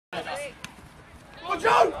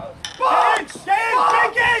Get in,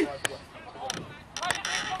 Pinky!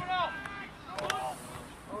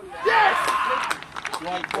 Yes!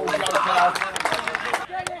 Right ball, Joe.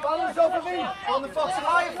 Balance over me. On the Foxy,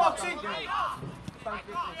 higher Foxy.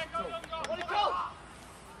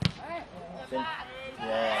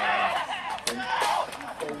 Yeah.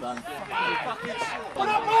 Well done. Put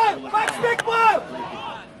up, man! Back stick, man!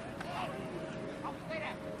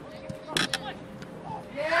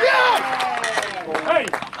 Yeah! Hey!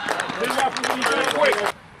 Leave that for me very quick.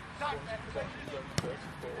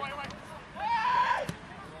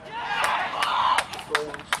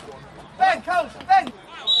 Ben, coach, Ben!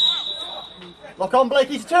 Lock on,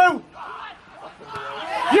 Blakey's two!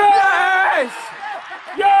 Yes!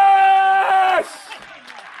 Yes!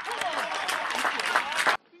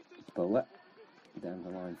 Bowler down the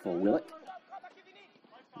line for Willock.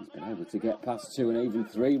 He's been able to get past 2 and even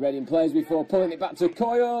 3. Reading plays before pulling it back to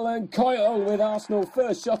Coyle, and Coyle, with Arsenal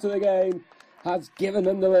first shot of the game, has given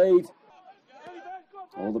them the lead.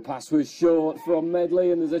 Oh, the pass was short from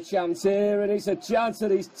Medley, and there's a chance here, and it's a chance that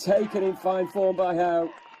he's taken in fine form by Howe.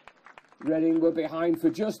 Reading were behind for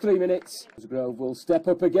just 3 minutes. Grove will step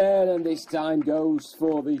up again, and this time goes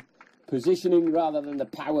for the positioning rather than the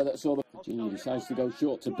power that saw the... Junior decides to go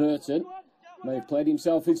short to Burton. May have played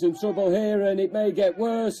himself in some trouble here, and it may get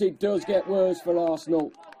worse. It does get worse for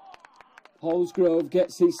Arsenal. Holsgrove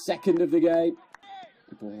gets his second of the game.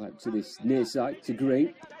 The ball out to this near side to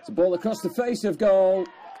Green. It's a ball across the face of goal,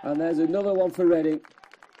 and there's another one for Reading.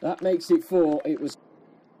 That makes it 4. It was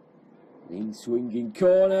in swinging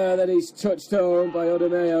corner that is touched home by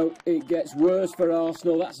Odemeo. It gets worse for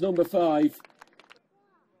Arsenal. That's number 5.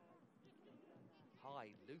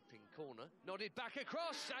 High looping corner, nodded back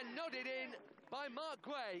across and nodded in by Mark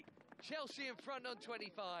Guay. Chelsea in front on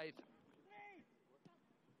 25.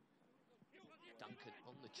 Duncan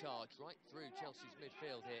on the charge right through Chelsea's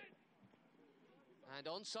midfield here. And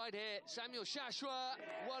onside here, Samuel Shashwa,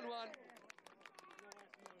 1-1.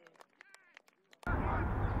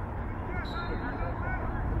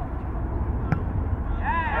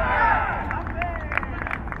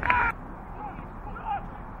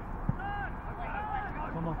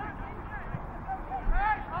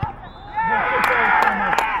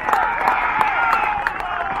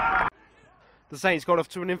 The Saints got off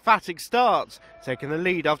to an emphatic start, taking the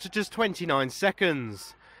lead after just 29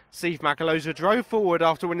 seconds. Steve McAloza drove forward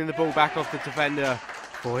after winning the ball back off the defender,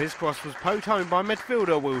 for his cross was poked home by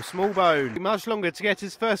midfielder Will Smallbone. Much longer to get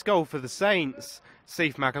his first goal for the Saints.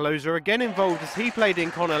 Steve McAloza again involved as he played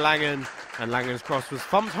in Connor Langan, and Langan's cross was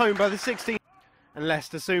thumped home by the 16th. And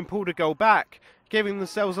Leicester soon pulled a goal back, giving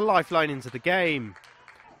themselves a lifeline into the game.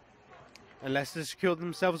 And Leicester secured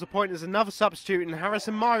themselves a point as another substitute, and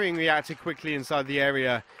Harrison Myring reacted quickly inside the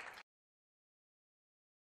area.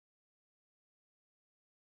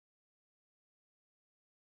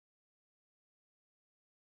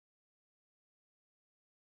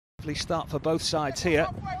 Start for both sides here.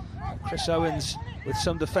 Chris Owens with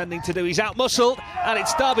some defending to do. He's out-muscled, and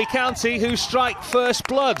it's Derby County who strike first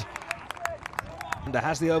blood. And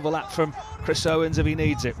has the overlap from Chris Owens if he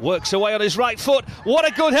needs it. Works away on his right foot. What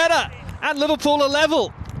a good header! And Liverpool are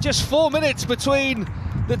level. Just 4 minutes between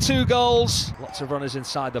the 2 goals. Lots of runners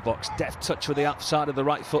inside the box. Deft touch with the outside of the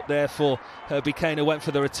right foot there for Herbie Kane, who went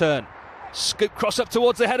for the return. Scoop cross up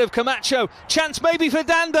towards the head of Camacho. Chance maybe for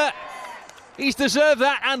Danda. He's deserved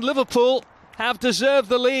that, and Liverpool have deserved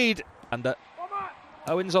the lead. And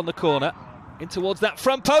Owens on the corner, in towards that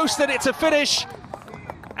front post, and it's a finish.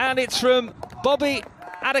 And it's from Bobby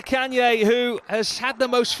Adekanye, who has had the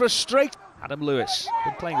most frustrating. Adam Lewis,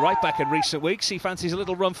 been playing right back in recent weeks. He fancies a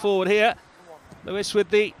little run forward here. Lewis with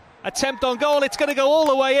the attempt on goal. It's going to go all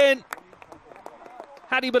the way in.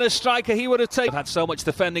 Had he been a striker, he would have had so much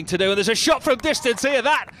defending to do. And there's a shot from distance here.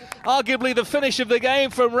 That, arguably the finish of the game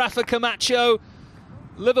from Rafa Camacho.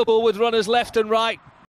 Liverpool with runners left and right.